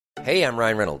Hey, I'm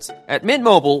Ryan Reynolds. At Mint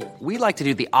Mobile, we like to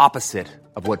do the opposite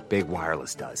of what Big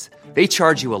Wireless does. They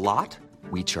charge you a lot,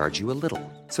 we charge you a little.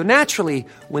 So naturally,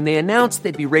 when they announced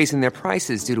they'd be raising their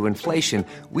prices due to inflation,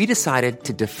 we decided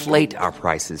to deflate our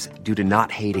prices due to not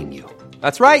hating you.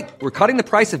 That's right. We're cutting the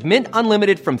price of Mint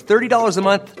Unlimited from $30 a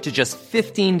month to just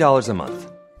 $15 a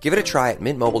month. Give it a try at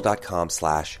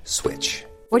mintmobile.com/switch.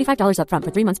 $45 up front for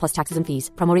 3 months plus taxes and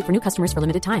fees. Promo rate for new customers for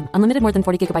limited time. Unlimited more than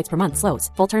 40 gigabytes per month. Slows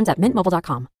full terms at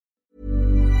mintmobile.com.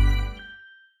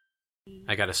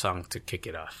 I got a song to kick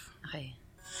it off. Okay.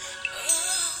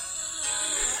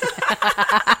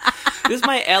 This is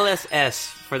my LSS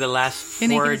for the last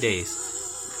 4 days.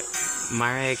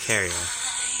 Mariah Carey.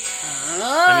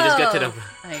 Let me just get to the...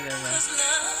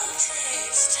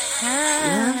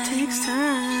 Love takes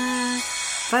time.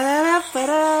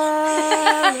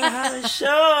 Ba-da-da-ba-da.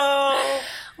 Show.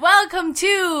 Welcome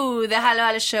to the Halo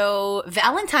Halo Show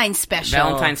Valentines special.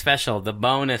 Valentine's special, the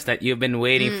bonus that you've been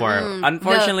waiting for.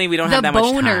 Unfortunately, we don't have that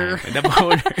much time. The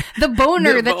boner. The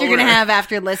boner that you're going to have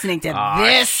after listening to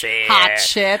this hot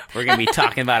shit. We're going to be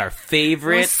talking about our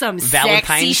favorite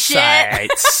Valentine's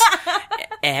sites.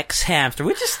 X-Hamster,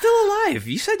 which is still alive.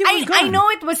 You said it was gone.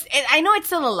 I know it's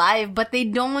still alive, but they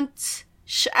don't...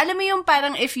 alam mo yung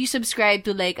parang if you subscribe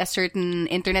to like a certain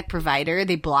internet provider,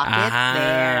 they block it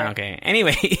there. Okay.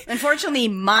 Anyway. Unfortunately,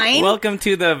 mine. Welcome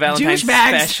to the Valentine's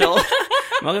special.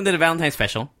 Welcome to the Valentine's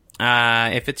special.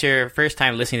 If it's your first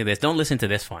time listening to this, don't listen to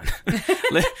this one.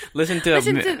 listen to a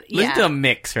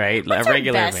mix, right? What's a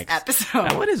regular our best mix.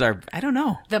 Episode? What is our? I don't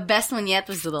know. The best one yet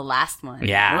was the last one.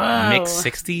 Yeah, Whoa. mix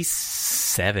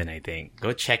 67, I think.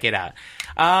 Go check it out.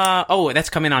 That's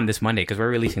coming on this Monday because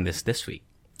we're releasing this week.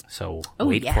 So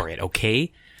wait for it,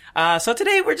 okay? So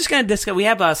today we're just going to discuss, we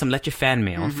have some Let Your Fan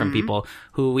mail from people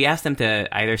who we asked them to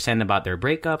either send about their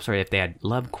breakups or if they had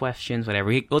love questions,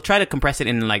 whatever. We'll try to compress it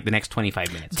in like the next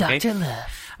 25 minutes, okay? Dr.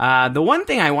 Love. The one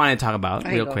thing I wanted to talk about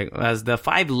real quick was the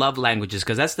 5 love languages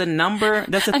because that's the number,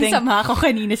 that's the thing. Ang sama ko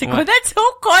kanina sa ko. That's so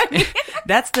corny.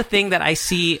 That's the thing that I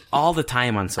see all the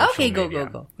time on social media. Okay,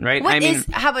 go. Right?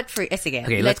 How about for, sige.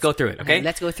 Okay, let's go through it, okay?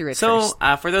 Let's go through it first.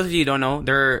 So, for those of you who don't know,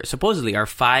 there supposedly are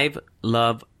 5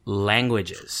 love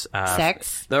languages.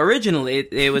 Sex. The original,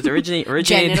 it was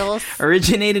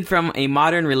originated from a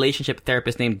modern relationship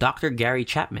therapist named Dr. Gary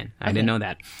Chapman. I didn't know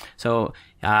that. So,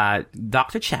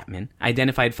 Dr. Chapman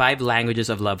identified 5 languages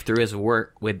of love through his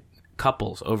work with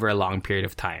couples over a long period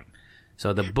of time.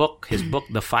 So his book,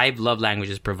 The 5 Love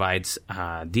Languages, provides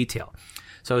detail.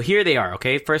 So here they are,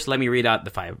 okay? First, let me read out the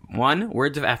 5. 1,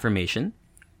 words of affirmation.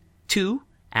 2,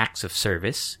 acts of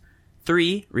service.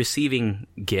 3, receiving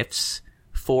gifts.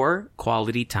 4,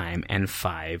 quality time. And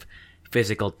 5,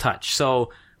 physical touch.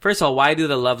 So, first of all, why do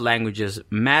the love languages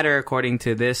matter? According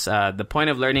to this, the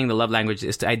point of learning the love language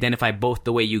is to identify both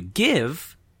the way you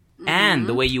give and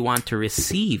the way you want to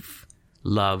receive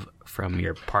love from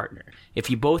your partner. If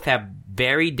you both have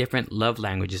very different love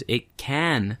languages, it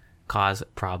can cause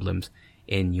problems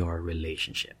in your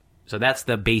relationship. So that's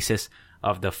the basis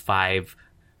of the 5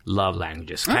 love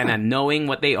languages. Kind of knowing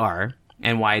what they are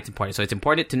and why it's important. So it's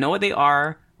important to know what they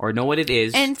are or know what it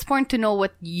is. And it's important to know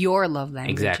what your love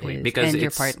language is. Because and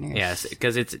your partner's. Yes,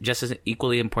 because it's just as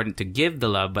equally important to give the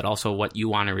love, but also what you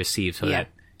want to receive so that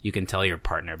you can tell your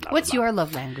partner, blah, What's blah, blah. your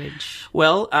love language?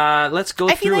 Well, let's go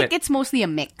through it. I feel like it's mostly a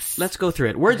mix. Let's go through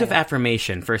it. Words of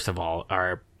affirmation, first of all,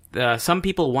 are some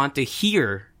people want to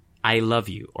hear I love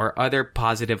you or other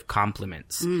positive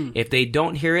compliments. If they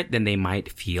don't hear it, then they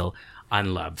might feel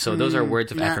unloved. So those are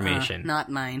words of affirmation. Not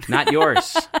mine. Not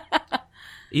yours.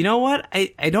 You know what?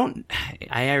 I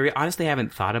honestly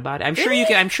haven't thought about it. I'm sure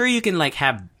you can like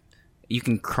have, you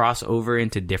can cross over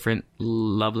into different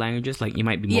love languages. Like you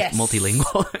might be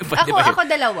multilingual. Ako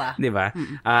dalawa. Diba?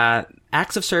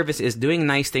 Acts of service is doing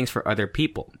nice things for other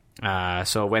people.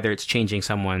 So whether it's changing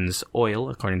someone's oil,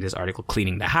 according to this article,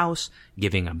 cleaning the house,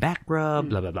 giving a back rub,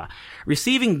 blah, blah, blah.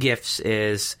 Receiving gifts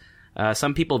is,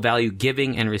 some people value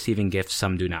giving and receiving gifts.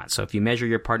 Some do not. So if you measure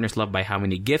your partner's love by how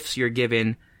many gifts you're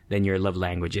given, then your love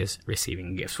language is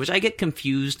receiving gifts, which I get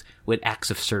confused with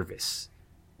acts of service.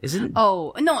 Isn't?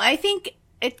 Oh, no, I think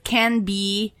it can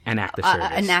be an act of service.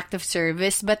 An act of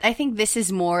service, but I think this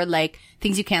is more like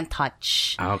things you can't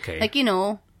touch. Okay. Like,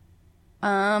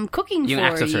 cooking yung for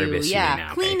acts of you. service,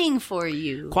 Yeah, cleaning for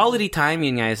you. Quality time,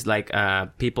 yun guys, like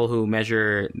people who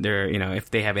measure their,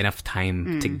 if they have enough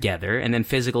time together. And then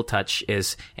physical touch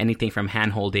is anything from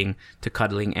hand holding to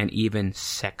cuddling and even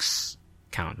sex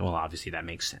count. Well, obviously that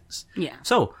makes sense. Yeah.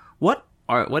 So, what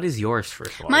Or what is yours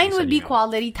first of all? Mine would be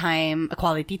quality time.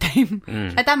 Quality time.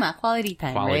 Tama, quality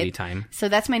time, quality right? time. So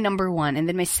that's my number one. And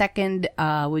then my second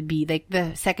would be, like,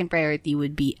 the second priority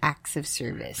would be acts of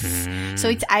service. So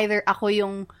it's either ako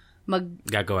yung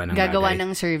gagawa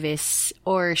ng service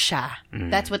or siya.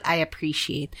 That's what I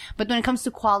appreciate. But when it comes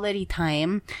to quality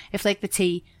time, if, like, let's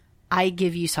say, I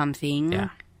give you something...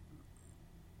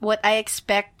 What I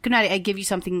expect, kunwari, I give you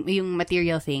something, yung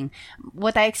material thing.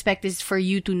 What I expect is for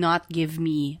you to not give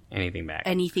me anything back,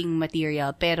 anything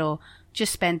material, pero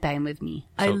just spend time with me.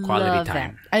 So I quality love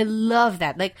time. That. I love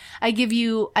that. Like, I give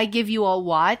you a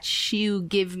watch. You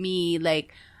give me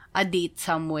like a date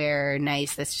somewhere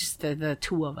nice. That's just the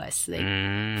two of us. Like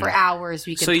for hours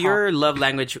we can. So talk. your love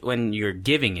language when you're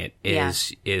giving it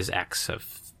is acts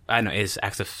of. I know, is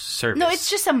acts of service. No, it's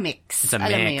just a mix. It's a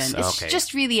mix. It's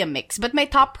just really a mix. But my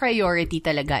top priority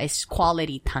talaga is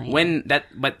quality time.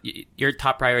 But your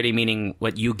top priority meaning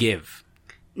what you give.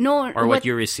 No, or what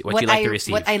you receive, what you like to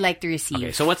receive. What I like to receive.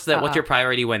 Okay, so what's your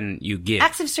priority when you give?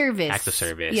 Acts of service. Acts of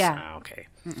service. Yeah. Okay.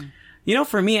 You know,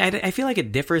 for me, I feel like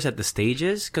it differs at the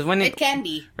stages because when it can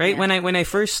be right when I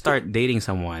first start dating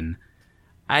someone,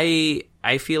 I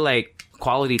feel like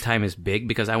quality time is big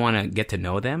because I want to get to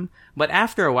know them. But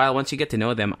after a while, once you get to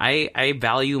know them, I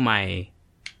value my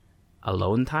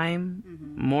alone time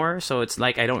more. So it's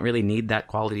like I don't really need that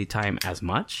quality time as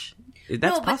much.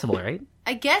 That's possible, right?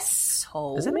 I guess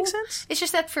so. Does that make sense? It's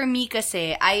just that for me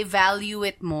kasi, I value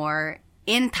it more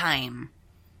in time.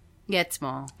 Gets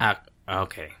mo?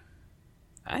 Okay.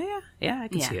 Yeah, I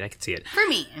can see it. I can see it. For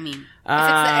me, I mean,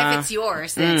 if it's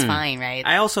yours, then it's fine, right?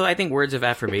 I think words of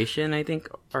affirmation,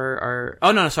 are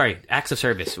oh no, sorry, acts of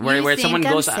service, where someone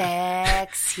goes,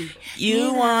 sexy.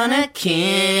 You wanna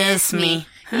kiss me,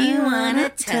 you wanna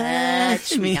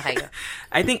touch me. Okay, go.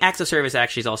 I think acts of service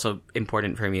actually is also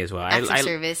important for me as well. Acts of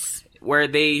service.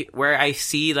 Where I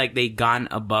see like they gone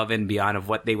above and beyond of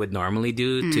what they would normally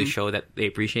do to show that they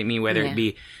appreciate me, whether it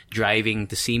be driving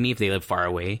to see me if they live far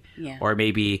away, or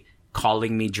maybe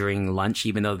calling me during lunch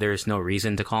even though there's no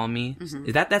reason to call me.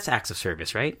 That's acts of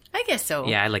service, right? I guess so.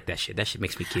 Yeah, I like that shit. That shit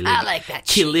makes me kilig. I like that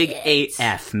kilig shit.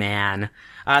 AF, man.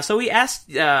 So we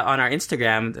asked on our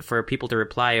Instagram for people to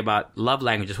reply about love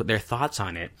languages with their thoughts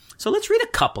on it. So let's read a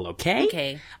couple,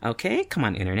 okay? Okay, come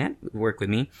on, internet. Work with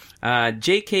me.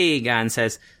 JK Gan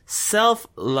says,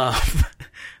 self-love.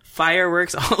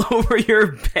 Fireworks all over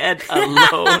your bed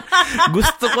alone.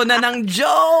 Gusto ko na ng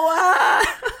jowa.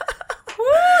 Woo,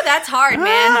 that's hard,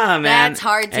 man. That's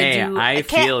hard to do. I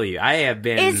feel you. I have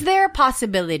been... Is there a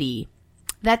possibility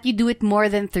that you do it more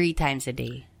than 3 times a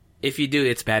day? If you do,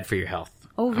 it's bad for your health.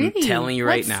 Oh, really? I'm telling you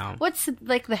right now. What's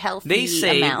like the healthy they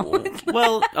say, amount?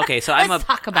 Well, okay, so I'm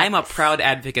a proud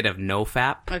advocate of no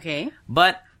FAP. Okay.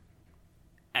 But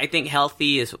I think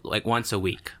healthy is like once a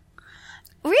week.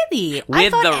 Really?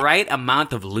 With the right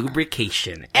amount of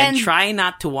lubrication. And try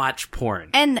not to watch porn.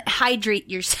 And hydrate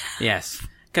yourself. Yes.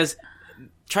 Because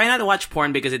try not to watch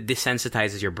porn because it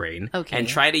desensitizes your brain. Okay. And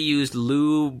try to use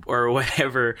lube or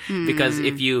whatever because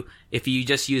if you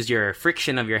just use your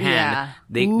friction of your hand,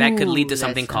 that could lead to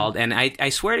something called, and I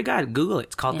swear to God, Google it.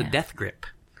 It's called the death grip.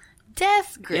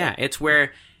 Death grip. Yeah, it's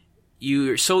where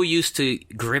you're so used to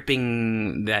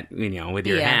gripping that, with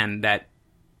your hand that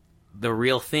the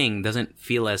real thing doesn't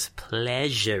feel as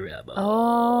pleasurable.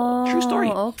 Oh. True story.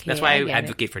 Okay. That's why I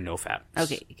advocate for no FAP.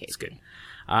 Okay. It's good.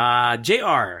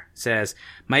 JR says,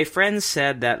 my friend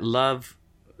said that love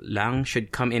lang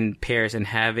should come in pairs and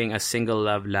having a single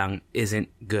love lang isn't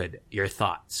good. Your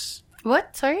thoughts?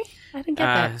 What? Sorry? I didn't get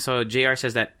that. So JR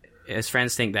says that his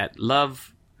friends think that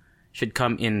love should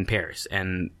come in pairs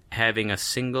and having a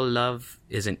single love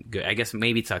isn't good. I guess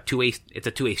maybe it's a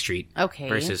two-way street. Okay.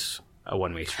 Versus a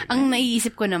one-way street. Ang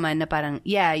naiisip ko naman na parang,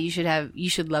 you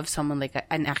should love someone like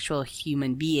an actual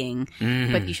human being,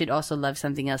 but you should also love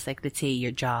something else, like let's say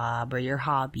your job or your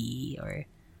hobby or...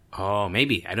 Oh,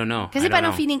 maybe. I don't know. Kasi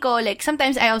parang feeling ko, like,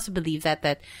 sometimes I also believe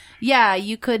that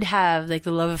you could have, like,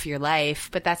 the love of your life,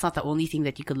 but that's not the only thing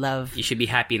that you could love. You should be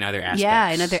happy in other aspects. Yeah,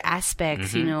 in other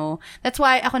aspects, That's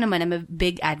why ako naman, I'm a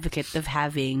big advocate of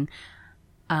having,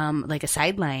 like, a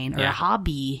sideline or a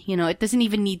hobby. It doesn't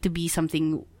even need to be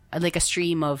something... like a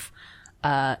stream of,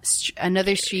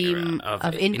 another stream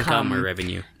of income or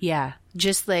revenue. Yeah,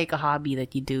 just like a hobby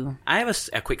that you do. I have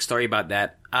a quick story about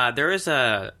that. There is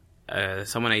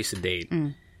someone I used to date,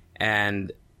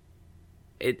 and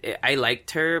I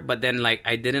liked her, but then like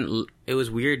I didn't. It was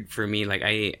weird for me. Like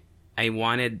I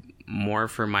wanted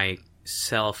more for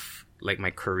myself, like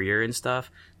my career and stuff.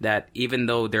 That even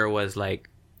though there was like,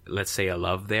 let's say, a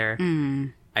love there.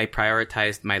 I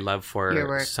prioritized my love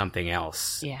for something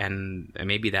else. Yeah. And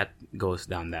maybe that goes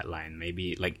down that line.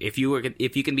 Maybe like if you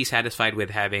can be satisfied with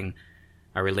having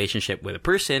a relationship with a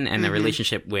person and a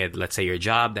relationship with, let's say, your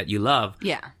job that you love.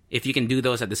 Yeah. If you can do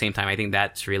those at the same time, I think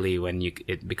that's really when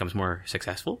it becomes more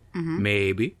successful.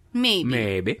 Maybe.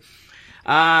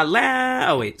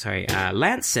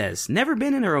 Lance says, never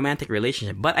been in a romantic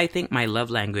relationship, but I think my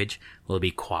love language will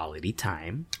be quality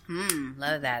time.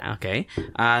 Love that. Okay.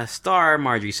 Star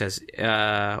Marjorie says,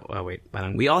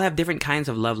 we all have different kinds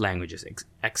of love languages.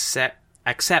 Accept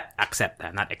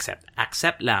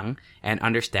lang and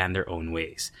understand their own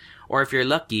ways. Or if you're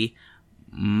lucky,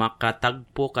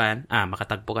 makatagpo ka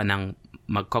ng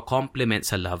magko-complement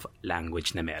sa love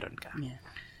language na meron ka. Yeah.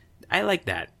 I like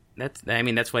that.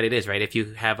 That's what it is, right? If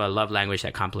you have a love language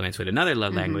that complements with another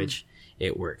love language,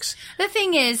 it works. The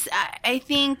thing is, I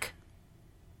think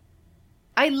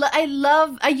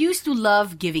I used to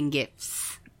love giving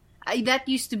gifts. That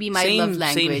used to be my love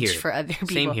language for other people.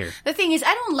 Same here. The thing is,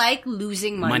 I don't like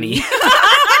losing money.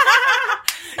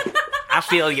 I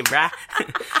feel you, brah.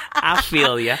 I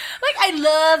feel you. Like, I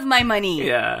love my money.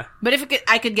 Yeah. But if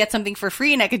I could get something for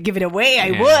free and I could give it away, I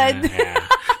would. Yeah.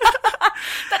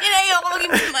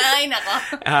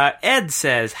 Ed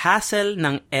says, hassle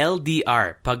ng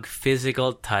LDR pag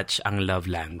physical touch ang love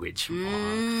language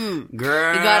mo.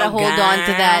 Girl, you gotta hold on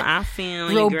to that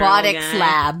robotic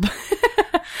flab.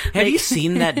 Have you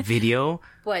seen that video?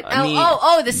 What?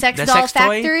 The sex doll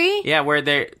factory? Toy? Yeah,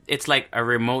 where it's like a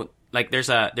remote, like there's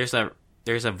a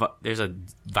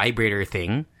vibrator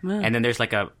thing, and then there's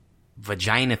like a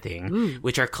vagina thing,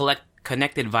 which are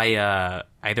connected via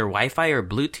either Wi-Fi or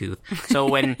Bluetooth. So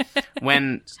when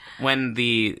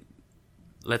the,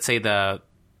 let's say the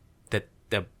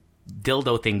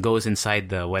dildo thing goes inside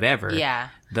the whatever, the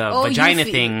vagina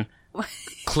thing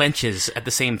clenches at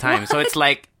the same time. So it's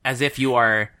like as if you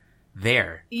are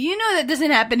there. You know that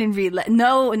doesn't happen in real life.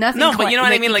 No, nothing. No, but you know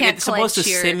what I mean? Like it's supposed to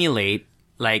simulate,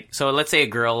 like, so let's say a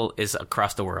girl is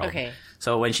across the world. Okay.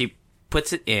 So when she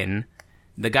puts it in,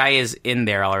 the guy is in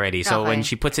there already. So when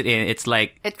she puts it in, it's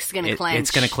like it's gonna clench.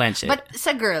 It's gonna clench it. But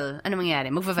sa girl, ano mangyari?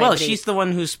 Magva-vibrate. Well, she's the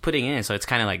one who's putting it in, so it's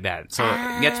kind of like that. So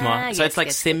gets mo? So it's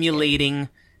like simulating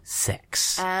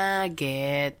sex.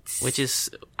 Gets. Which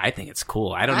is, I think it's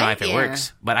cool. I don't know if it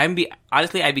works, but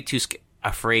honestly, I'd be too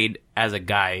afraid as a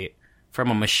guy from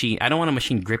a machine. I don't want a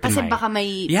machine gripping my... baka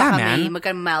may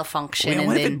malfunction.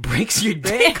 What if it breaks your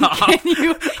dick off? Can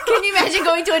you imagine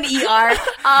going to an ER?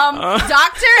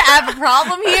 Doctor, I have a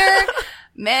problem here.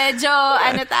 Medyo,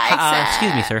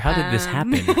 excuse me, sir. How did this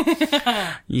happen?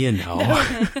 You know.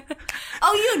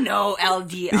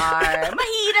 LDR.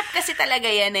 Mahirap kasi talaga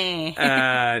yan eh.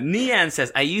 Nian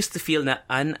says, I used to feel na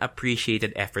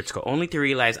unappreciated efforts ko, only to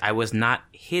realize I was not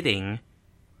hitting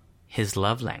his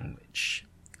love language.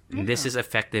 And this is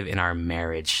effective in our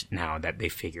marriage now that they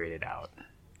figured it out.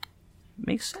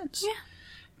 Makes sense. Yeah.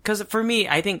 Because for me,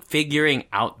 I think figuring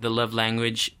out the love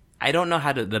language, I don't know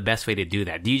the best way to do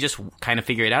that. Do you just kind of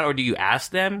figure it out, or do you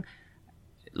ask them?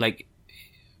 Like,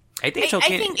 I think it's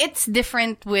okay. I think it's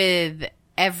different with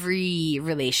every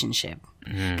relationship.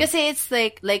 Because it's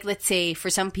like let's say for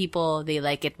some people they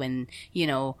like it when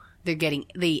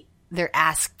they're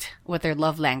asked what their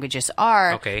love languages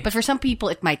are. Okay. But for some people,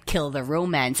 it might kill the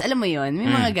romance. Alam mo yun? May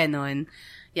mga ganon.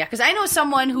 Yeah, because I know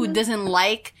someone who doesn't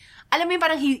like, alam mo yun,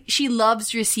 parang she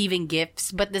loves receiving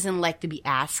gifts but doesn't like to be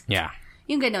asked. Yeah.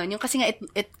 Yung ganon. Yung kasi nga,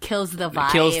 it kills the vibe.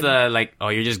 It kills the, like, oh,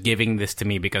 you're just giving this to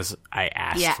me because I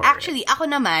asked for it. Yeah, actually, ako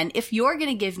naman, if you're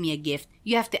gonna give me a gift,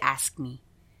 you have to ask me.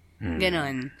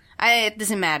 Ganon. It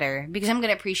doesn't matter because I'm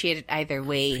gonna appreciate it either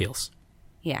way. Feels.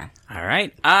 Yeah. All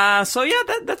right. So yeah,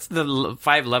 that's the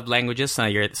 5 love languages.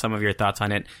 Some of your thoughts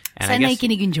on it. And sana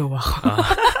ikinig yung jowa ko.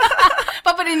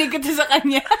 Paparinig ko to sa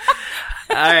kanya.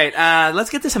 All right. Let's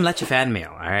get to some Leche fan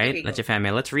mail. All right. Leche fan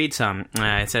mail. Let's read some.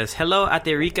 It says, hello,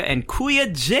 Ate Rika and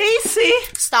Kuya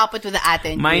JC. Stop it with the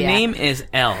ate and My kuya. name is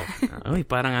L. Uy,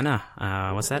 parang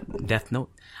what's that? Death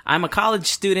Note. I'm a college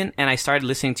student and I started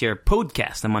listening to your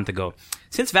podcast a month ago.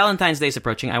 Since Valentine's Day is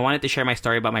approaching, I wanted to share my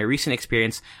story about my recent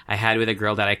experience I had with a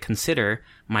girl that I consider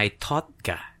my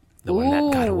totga, the one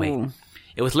that got away.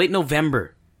 It was late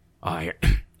November.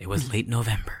 It was late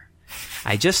November.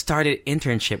 I just started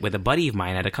internship with a buddy of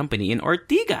mine at a company in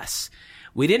Ortigas.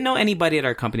 We didn't know anybody at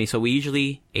our company, so we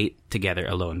usually ate together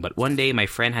alone. But one day, my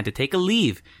friend had to take a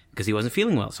leave because he wasn't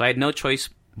feeling well, so I had no choice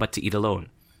but to eat alone.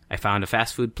 I found a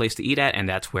fast food place to eat at, and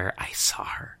that's where I saw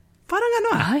her.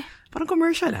 Parang parang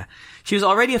commercial She was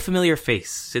already a familiar face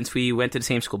since we went to the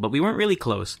same school, but we weren't really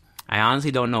close. I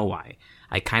honestly don't know why.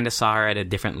 I kind of saw her at a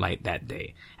different light that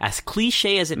day. As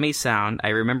cliche as it may sound, I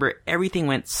remember everything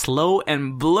went slow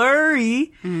and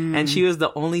blurry, and she was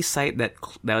the only sight that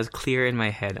was clear in my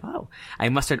head. Oh, I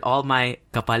mustered all my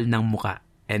kapal ng mukha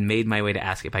and made my way to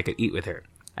ask if I could eat with her.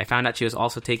 I found out she was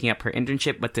also taking up her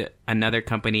internship, but to another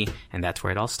company, and that's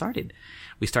where it all started.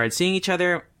 We started seeing each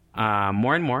other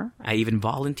more and more. I even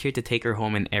volunteered to take her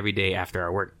home and every day after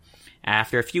our work.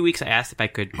 After a few weeks, I asked if I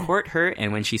could court her,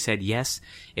 and when she said yes,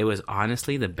 it was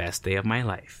honestly the best day of my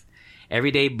life.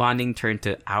 Everyday bonding turned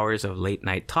to hours of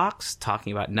late-night talks,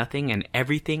 talking about nothing and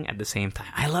everything at the same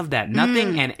time. I love that.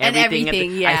 Nothing and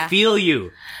everything. Yeah. I feel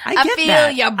you. I get feel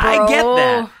that. ya, bro. I get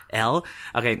that, Elle.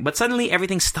 Okay, but suddenly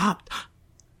everything stopped.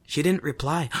 She didn't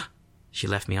reply. She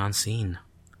left me on scene.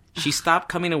 She stopped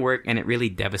coming to work, and it really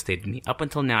devastated me. Up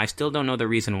until now, I still don't know the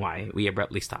reason why we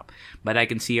abruptly stopped. But I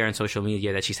can see her on social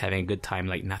media that she's having a good time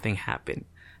like nothing happened.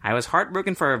 I was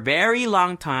heartbroken for a very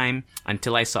long time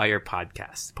until I saw your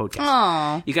podcast.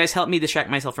 Aww. You guys helped me distract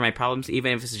myself from my problems,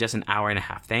 even if it's just an hour and a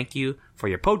half. Thank you for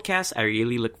your podcast. I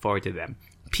really look forward to them.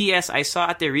 P.S. I saw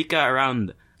Ate Rica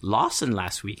around Lawson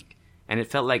last week, and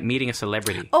it felt like meeting a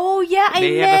celebrity. Oh, yeah,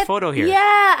 They have a photo here. Yeah,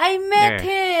 I met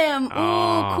him. Oh.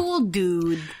 Oh, cool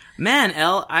dude. Man,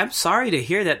 Elle, I'm sorry to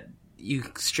hear that you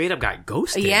straight up got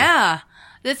ghosted. Yeah.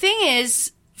 The thing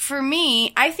is, for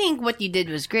me, I think what you did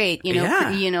was great.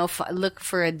 Look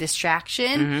for a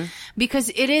distraction because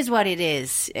it is what it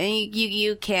is, and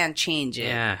you can't change it.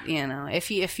 Yeah.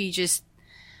 If you just,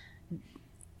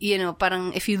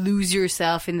 parang if you lose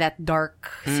yourself in that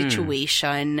dark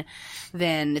situation,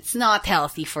 then it's not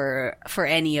healthy for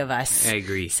any of us. I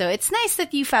agree. So it's nice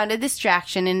that you found a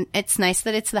distraction, and it's nice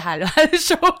that it's the Halo Halo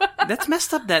show. That's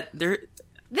messed up that there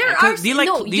are...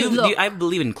 I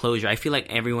believe in closure. I feel like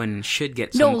everyone should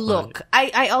get some No, closure. look,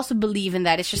 I also believe in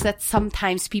that. It's just that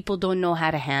sometimes people don't know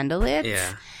how to handle it.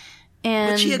 Yeah.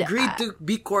 And but she agreed to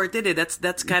be courted.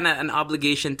 That's kind of an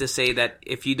obligation to say that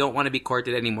if you don't want to be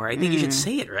courted anymore, I think you should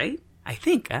say it, right? I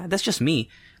think. That's just me.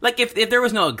 Like, if there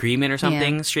was no agreement or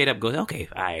something, straight up goes, okay,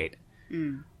 all right.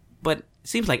 But it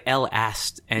seems like Elle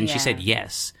asked, and she said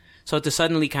yes. So to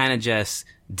suddenly kind of just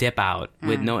dip out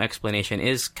with no explanation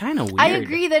is kind of weird. I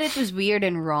agree that it was weird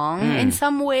and wrong in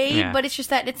some way, but it's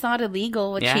just that it's not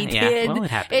illegal what she did. Well,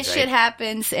 it happens, shit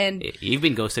happens, and you've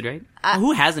been ghosted, right?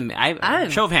 Who hasn't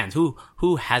been? Show of hands.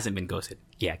 Who hasn't been ghosted?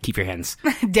 Yeah, keep your hands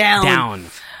down,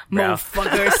 bro.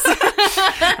 Motherfuckers.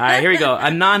 All right, here we go.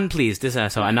 Anon, please. This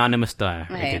so anonymous to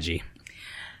Rica G.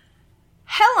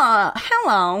 Hello.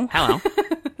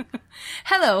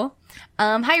 Hello.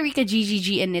 Hi, Rica,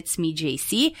 GGG, and it's me,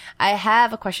 JC. I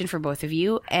have a question for both of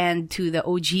you and to the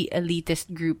OG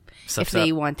elitist group if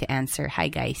they want to answer. Hi,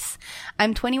 guys.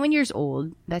 I'm 21 years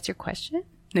old. That's your question?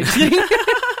 No, just kidding.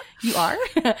 You are?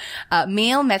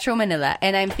 Male, Metro Manila,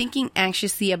 and I'm thinking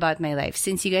anxiously about my life.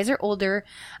 Since you guys are older,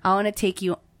 I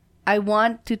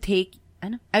want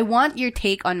your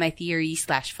take on my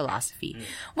theory/philosophy.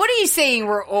 What are you saying?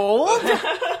 We're old?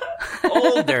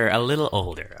 Older, a little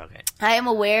older. Okay. I am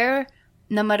aware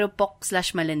na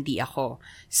marupok/malandi ako.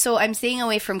 So I'm staying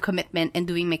away from commitment and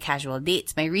doing my casual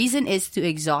dates. My reason is to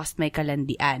exhaust my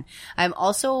kalandian. I'm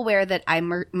also aware that I'm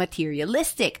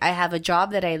materialistic. I have a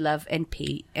job that I love and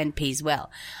pays well.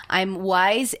 I'm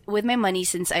wise with my money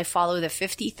since I follow the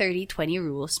 50-30-20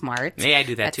 rule. Smart. Yeah, I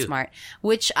do that too. That's smart.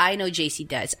 Which I know JC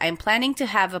does. I'm planning to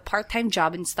have a part-time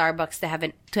job in Starbucks to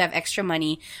have extra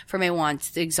money for my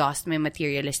wants to exhaust my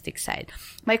materialistic side.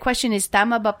 My question is,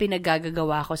 tama ba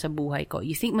pinagagagawa ko sa buhay ko?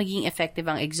 You think maging effective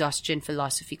ang exhaustion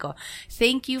philosophy ko?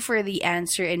 Thank you for the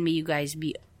answer, and may you guys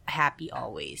be happy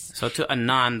always. So to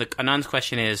Anand, Anand's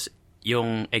question is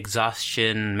yung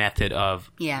exhaustion method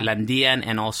of landian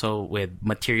and also with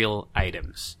material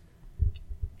items.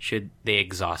 Should they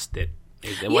exhaust it?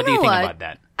 What do you think about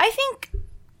that? I think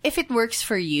if it works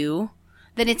for you,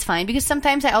 then it's fine. Because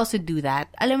sometimes I also do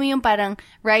that. Alam mo yung parang,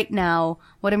 right now,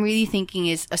 what I'm really thinking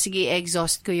is, sige,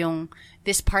 exhaust ko yung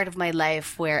this part of my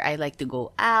life where I like to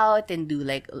go out and do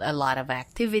like a lot of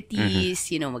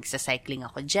activities. You know, magsa-cycling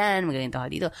ako dyan, magaganito ako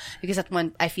dito. Because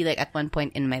I feel like at one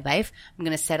point in my life, I'm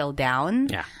gonna settle down.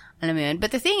 Yeah. Alam mo yun?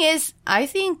 But the thing is, I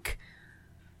think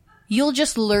you'll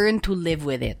just learn to live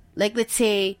with it. Like, let's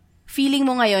say, feeling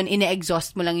mo ngayon,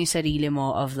 ina-exhaust mo lang yung sarili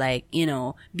mo of like, you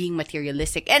know, being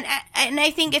materialistic. And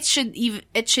I think it should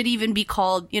even be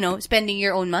called, you know, spending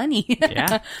your own money.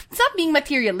 Yeah. It's not being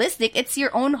materialistic. It's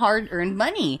your own hard-earned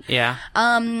money. Yeah.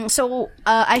 So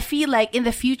I feel like in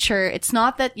the future, it's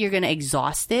not that you're gonna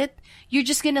exhaust it. You're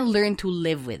just gonna learn to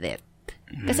live with it.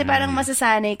 Kasi parang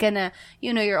masasanay ka na,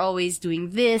 you know, you're always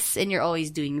doing this and you're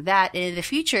always doing that. And in the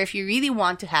future, if you really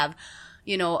want to have,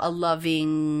 you know, a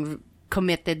loving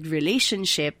committed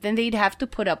relationship, then they'd have to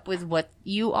put up with what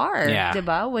you are,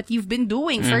 diba? What you've been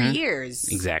doing for years.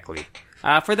 Exactly.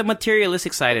 For the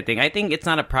materialistic side of thing, I think it's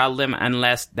not a problem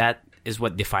unless that is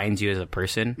what defines you as a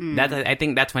person. I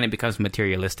think that's when it becomes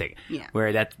materialistic. Yeah.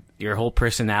 Where that your whole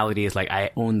personality is like,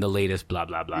 I own the latest blah,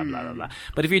 blah, blah, blah, blah, blah.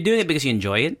 But if you're doing it because you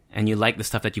enjoy it and you like the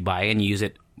stuff that you buy and you use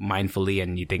it mindfully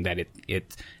and you think that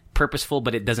it's purposeful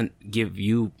but it doesn't give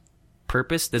you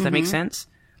purpose, does that make sense?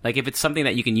 Like if it's something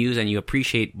that you can use and you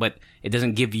appreciate but it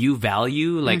doesn't give you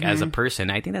value like as a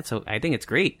person, I think it's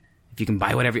great. If you can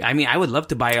buy whatever. I mean, I would love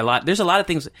to buy a lot. There's a lot of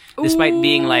things, despite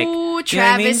being like...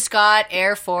 Travis Scott,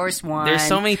 Air Force One. There's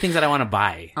so many things that I want to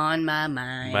buy. On my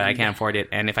mind. But I can't afford it.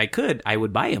 And if I could, I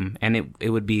would buy them. And it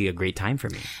would be a great time for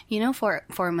me. You know,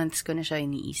 4 months ko na siya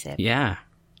iniisip. Yeah.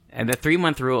 And the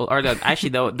 3-month rule, or the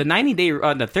 90-day,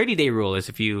 the 30-day rule is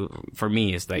for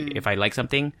me, is like, if I like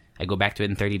something, I go back to it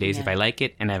in 30 days if I like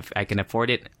it, and if I can afford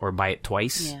it, or buy it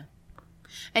twice. Yeah.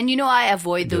 And you know, I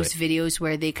avoid those videos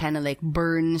where they kind of like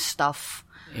burn stuff.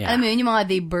 Yeah. Alam mo yun, yung mga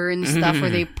they burn stuff where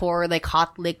they pour like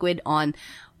hot liquid on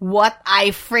what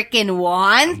I freaking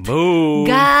want. Boo!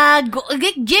 Gago.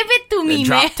 Give it to me, the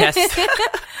drop man. test.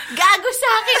 Gago sa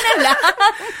akin na lang.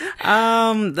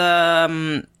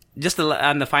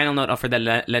 On the final note for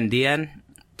the landian,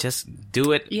 just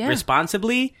do it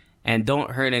responsibly and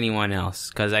don't hurt anyone else.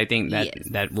 Because I think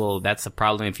that's a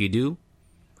problem if you do.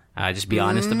 Just be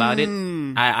honest about it.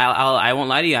 I won't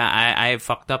lie to you. I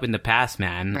fucked up in the past,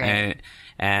 man. Right.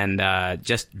 And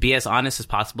just be as honest as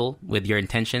possible with your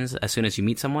intentions as soon as you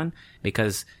meet someone,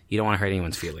 because you don't want to hurt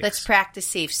anyone's feelings. Let's practice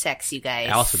safe sex, you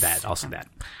guys. Also that.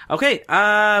 Okay,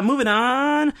 moving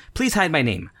on. Please hide my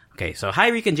name. Okay, so hi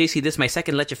Rick and JC, this is my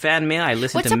second Leche fan mail. I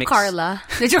listened to Mix. What's up, Carla?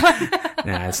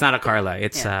 Nah, it's not a Carla.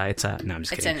 It's no, I'm just kidding.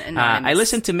 It's an anonymous. I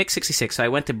listened to Mix 66, so I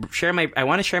want to share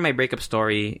my breakup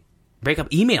story.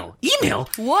 Breakup email.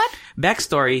 What?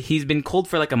 Backstory, he's been cold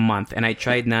for like a month and I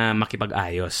tried na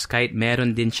makipag-ayos kahit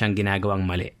meron din siyang ginagawang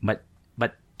mali. But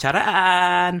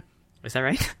charaan! Is that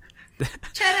right?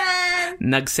 Charan!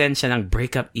 Nag-send siya ng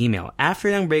breakup email.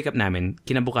 After ng breakup namin,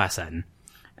 kinabukasan,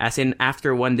 as in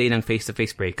after one day ng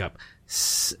face-to-face breakup,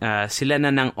 sila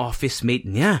na ng office mate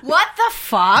niya. What the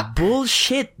fuck?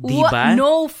 Bullshit, diba?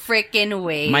 No freaking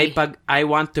way. May I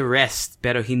want to rest,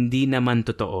 pero hindi naman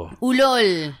totoo.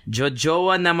 Ulol.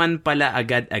 Jojowa naman pala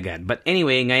agad-agad. But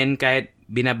anyway, ngayon kahit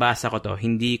binabasa ko to,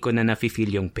 hindi ko na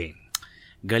nafe-feel yung pain.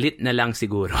 Galit na lang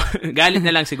siguro.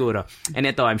 And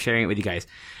ito, I'm sharing it with you guys.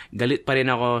 Galit pa rin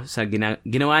ako sa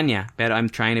ginawa niya, pero I'm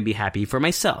trying to be happy for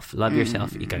myself. Love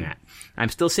yourself, ika nga. I'm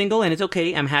still single and it's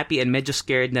okay. I'm happy and medyo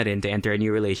scared na rin to enter a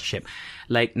new relationship.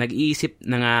 Like, nag-iisip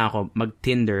na nga ako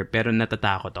mag-Tinder pero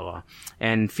natatakot ako.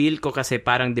 And feel ko kasi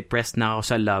parang depressed na ako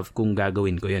sa love kung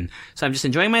gagawin ko yun. So I'm just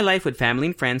enjoying my life with family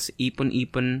and friends.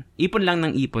 Ipon lang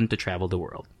ng ipon to travel the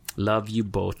world. Love you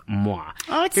both. Mwah.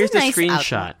 Oh, it's Here's a nice the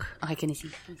screenshot. Outlook. Okay, can I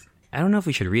see? I don't know if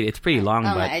we should read it. It's pretty long,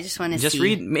 but I just want to see. Just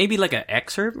read maybe like an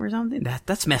excerpt or something.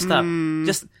 That's messed up.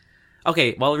 Just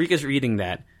okay. While Rika's reading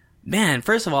that, man.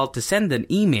 First of all, to send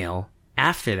an email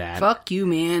after that. Fuck you,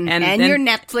 man. And your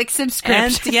Netflix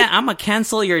subscription. And, yeah, I'm gonna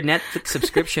cancel your Netflix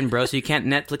subscription, bro. So you can't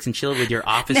Netflix and chill with your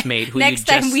office mate. Who next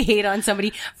you time we hate on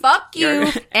somebody, fuck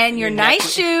you and your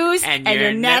nice shoes and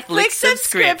your Netflix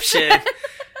subscription.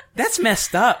 That's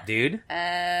messed up, dude.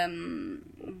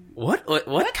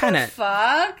 What kind of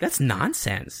fuck? That's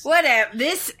nonsense.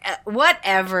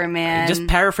 Whatever, man. Just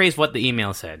paraphrase what the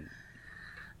email said.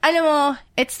 Alam mo,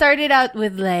 it started out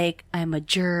with like, I'm a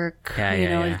jerk.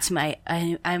 Yeah. It's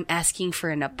I'm asking for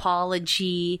an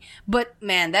apology. But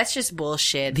man, that's just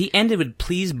bullshit. The ended with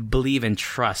please believe and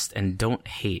trust and don't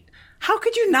hate. How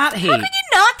could you not hate? How could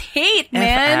you not hate,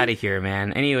 man? Out of here,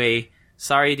 man. Anyway,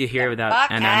 sorry to hear that.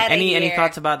 And any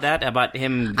thoughts about that? About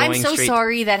him going straight? I'm so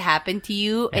sorry that happened to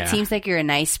you. Yeah. It seems like you're a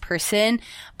nice person,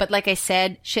 but like I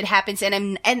said, shit happens,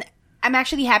 and I'm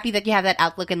actually happy that you have that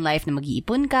outlook in life na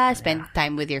mag-iipon ka, spend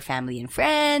time with your family and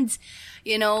friends,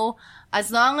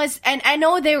 as long as, and I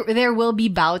know there will be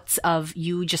bouts of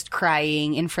you just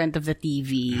crying in front of the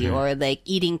TV or like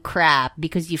eating crap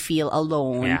because you feel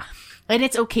alone. Yeah. And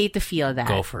it's okay to feel that.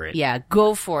 Go for it. Yeah,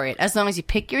 go for it. As long as you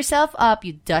pick yourself up,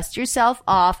 you dust yourself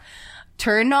off,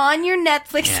 turn on your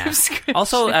Netflix subscription.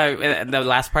 Also, the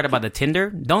last part about the Tinder,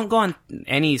 don't go on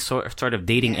any sort of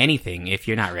dating anything if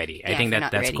you're not ready. I think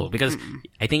that's ready. Cool. Because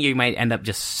I think you might end up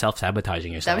just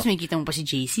self-sabotaging yourself. Tapos may kita mo pa si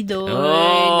JC doon.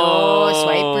 Oh,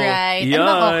 swipe right. Ano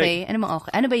bang okay?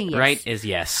 Ano ba yung yes? Right is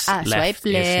yes. Swipe left.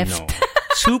 Is no.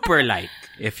 Super like.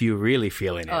 If you really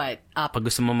feel in it. Oh, up. Pag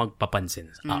gusto mo magpapansin,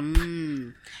 up.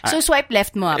 So, swipe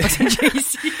left mo,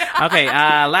 JC. Okay,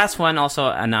 last one, also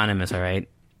anonymous, all right?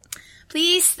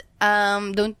 Please,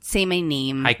 don't say my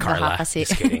name. Hi, Carla. Kasi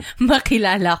just kidding.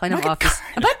 makilala ako ng office.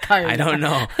 About Carla? I don't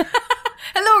know.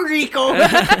 Hello, Rico.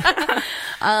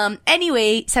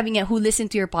 Anyway, sabi niya, who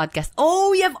listened to your podcast?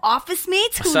 Oh, you have office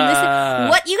mates who listen.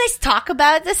 What, you guys talk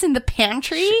about this in the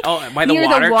pantry? Oh, by the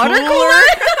near water the water cooler?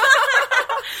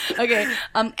 Okay.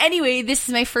 Anyway, this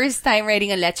is my first time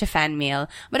writing a Leche fan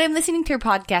mail, but I'm listening to your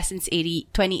podcast since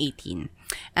 2018.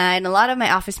 And a lot of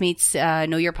my office mates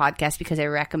know your podcast because I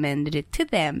recommended it to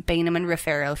them. Paying naman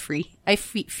referral free.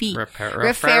 Fee.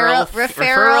 Referral.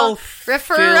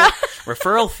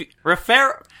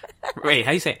 Wait,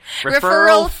 how do you say it?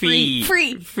 Referral fee.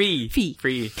 Free.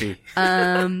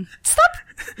 Stop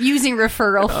using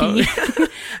referral fee.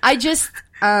 I just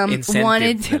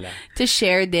wanted to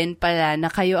share din pala na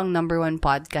kayo ang #1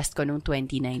 podcast ko noong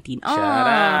 2019. Shout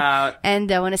out!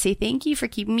 And I want to say thank you for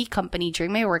keeping me company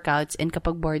during my workouts and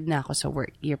kapag bored na ako sa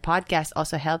work. Your podcast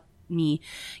also helped me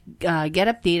get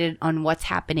updated on what's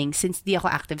happening since di ako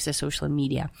active sa social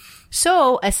media.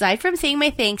 So, aside from saying my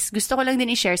thanks, gusto ko lang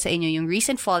din i-share sa inyo yung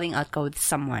recent falling out ko with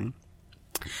someone.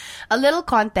 A little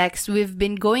context, we've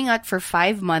been going out for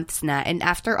 5 months na, and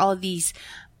after all these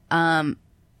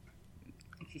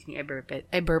excuse me, I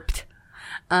burped.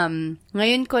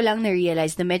 Ngayon ko lang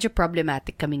na-realize na medyo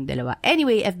problematic kaming dalawa.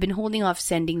 Anyway, I've been holding off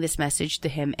sending this message to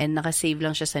him and nakasave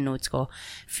lang siya sa notes ko.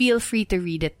 Feel free to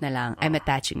read it na lang. I'm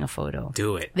attaching a photo.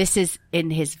 Do it. This is in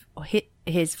his voice.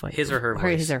 His or her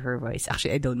voice. His or her voice.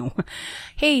 Actually, I don't know.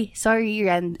 Hey, sorry,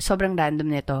 sobrang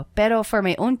random nito. Pero for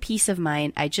my own peace of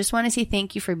mind, I just want to say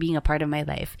thank you for being a part of my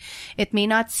life. It may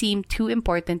not seem too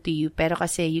important to you, pero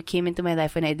kasi you came into my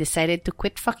life when I decided to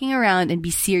quit fucking around and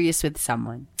be serious with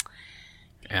someone.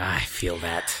 I feel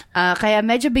that. Kaya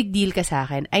medyo big deal ka sa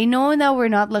akin. I know now we're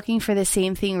not looking for the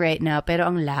same thing right now, pero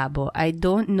ang labo. I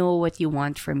don't know what you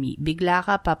want from me. Bigla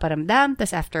ka paparamdam,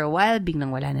 tas after a while,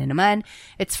 biglang wala na naman.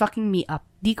 It's fucking me up.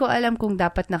 Di ko alam kung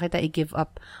dapat na kita i-give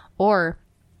up or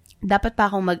dapat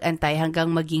pa akong mag-antay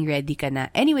hanggang maging ready ka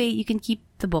na. Anyway, you can keep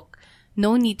the book.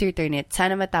 No need to return it.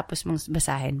 Sana matapos mong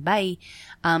basahin. Bye.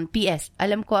 P.S.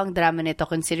 Alam ko ang drama nito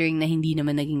considering na hindi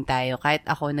naman naging tayo. Kahit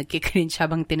ako, nagkikringe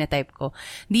habang tinatype ko.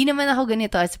 Di naman ako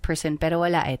ganito as a person, pero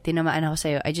wala tinamaan ako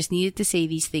sa'yo. I just needed to say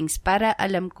these things para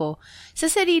alam ko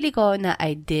sa sarili ko na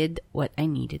I did what I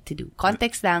needed to do.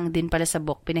 Context lang din pala sa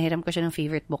book. Pinahiram ko siya ng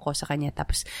favorite book ko sa kanya.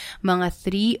 Tapos, mga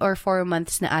 3 or 4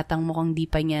 months na atang mukhang di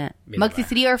pa niya, magti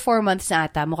 3 or 4 months na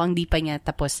ata, mukhang di pa niya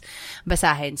tapos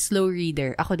basahin. Slow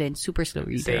reader. Ako din, super slow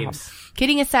reader.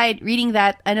 Kidding aside, reading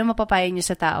that, ano mapapayo niyo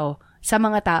sa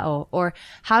mga tao, or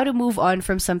how to move on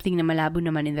from something na malabo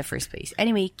naman in the first place.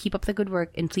 Anyway, keep up the good work,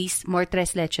 and please, more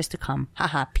tres leches to come.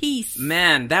 Haha, peace.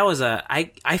 Man, that was I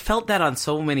felt that on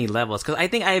so many levels, because I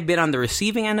think I have been on the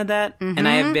receiving end of that, and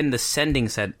I have been the sending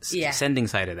side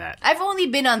of that. I've only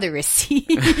been on the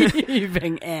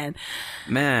receiving end.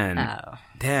 Man,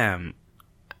 damn.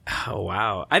 Oh,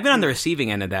 wow. I've been on the receiving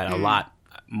end of that a lot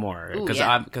more,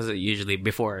 because usually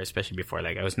especially before,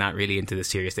 like I was not really into the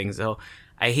serious things, so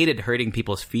I hated hurting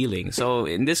people's feelings. So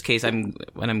in this case, I'm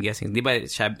guessing, di ba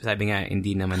sabi nga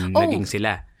hindi naman naging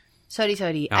sila.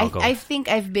 Sorry. I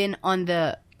think I've been on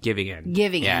the giving end.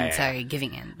 Giving end.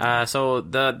 So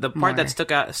the part that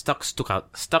stuck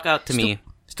out to me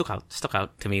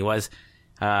was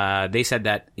they said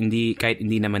that kahit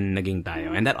hindi naman naging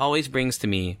tayo, and that always brings to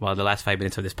me, the last 5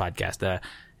 minutes of this podcast,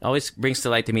 always brings to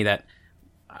light to me that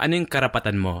ano yung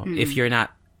karapatan mo if you're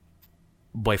not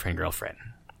boyfriend, girlfriend?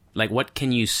 Like, what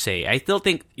can you say? I still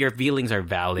think your feelings are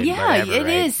valid. Yeah, whatever, it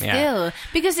right? is still.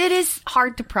 Because it is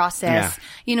hard to process,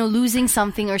 losing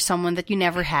something or someone that you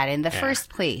never had in the first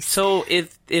place. So,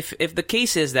 if the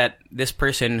case is that this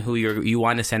person who you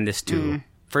want to send this to,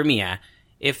 for me,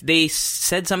 if they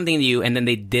said something to you and then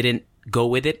they didn't go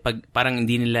with it, parang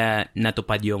hindi nila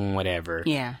natupad yung whatever.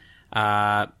 Yeah.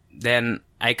 Then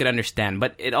I could understand.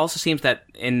 But it also seems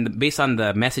that based on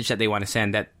the message that they want to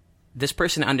send, that this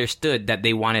person understood that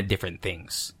they wanted different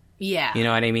things. Yeah. You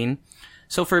know what I mean?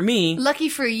 So for me... Lucky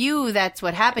for you, that's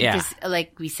what happened. Because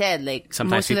like we said,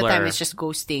 sometimes most of the time it's just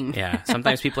ghosting. Yeah.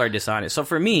 Sometimes people are dishonest. So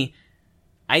for me,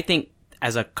 I think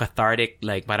as a cathartic,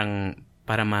 parang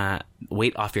para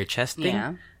weight off your chest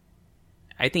thing,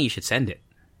 I think you should send it.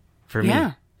 For me.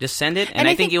 Just send it, and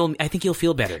I think you'll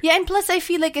feel better. Yeah, and plus I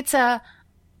feel like it's a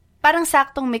parang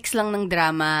saktong mix lang ng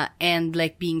drama and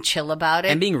being chill about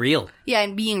it. And being real. Yeah,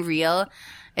 and being real.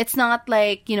 It's not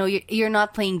like, you're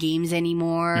not playing games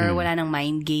anymore. Wala nang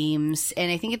mind games.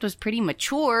 And I think it was pretty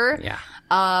mature. Yeah.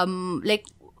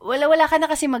 wala ka na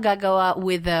kasi magagawa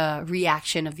with the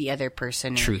reaction of the other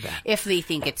person. True that. If they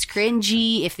think it's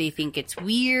cringy, if they think it's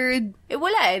weird,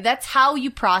 wala. That's how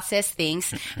you process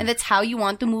things, and that's how you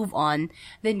want to move on.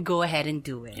 Then go ahead and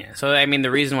do it. Yeah. So I mean,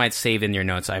 the reason why it's saved in your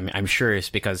notes, I'm sure, is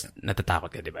because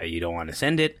natatakot ka, diba? You don't want to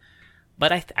send it.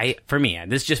 But I for me,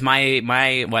 this is just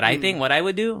my what I think. What I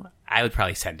would do, I would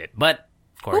probably send it. But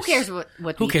of course, who cares what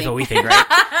we think,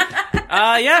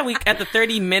 right? Yeah, we at the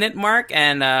 30-minute mark,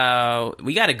 and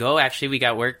we gotta go. Actually, we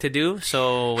got work to do.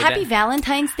 So happy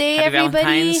Valentine's Day, happy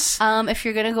everybody! Valentine's. If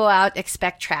you're gonna go out,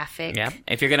 expect traffic. Yeah,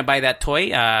 if you're gonna buy that toy,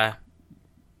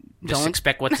 just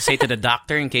expect what to say to the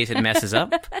doctor in case it messes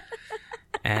up.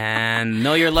 And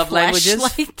know your love languages.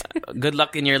 Good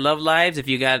luck in your love lives. If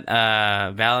you got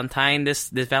Valentine this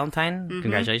Valentine,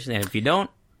 congratulations. And if you don't,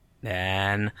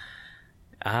 then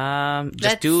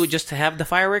just have the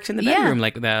fireworks in the bedroom,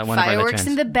 like one of our fireworks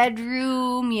in the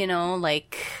bedroom,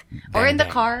 like or in the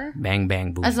car. Bang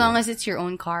bang boom. As long as it's your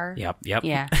own car. Yep.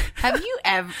 Yeah. Have you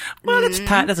ever? Well,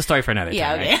 that's a story for another time.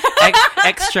 Yeah. Okay. Right?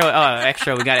 Extra. Oh,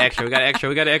 extra. We got extra.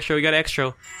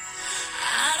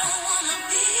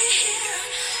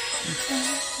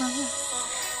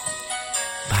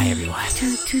 Bye, everyone.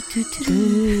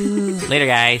 Later,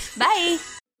 guys. Bye.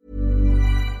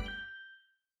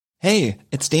 Hey,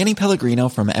 it's Danny Pellegrino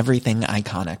from Everything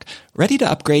Iconic. Ready to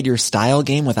upgrade your style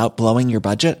game without blowing your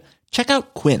budget? Check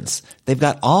out Quince. They've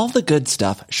got all the good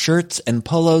stuff, shirts and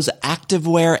polos,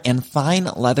 activewear, and fine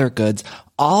leather goods,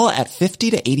 all at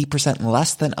 50 to 80%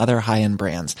 less than other high-end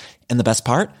brands. And the best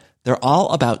part? They're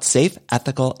all about safe,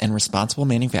 ethical, and responsible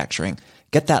manufacturing.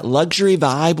 Get that luxury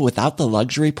vibe without the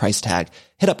luxury price tag.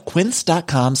 Hit up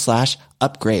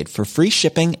quince.com/upgrade for free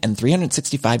shipping and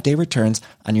 365-day returns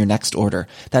on your next order.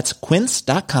 That's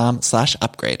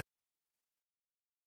quince.com/upgrade.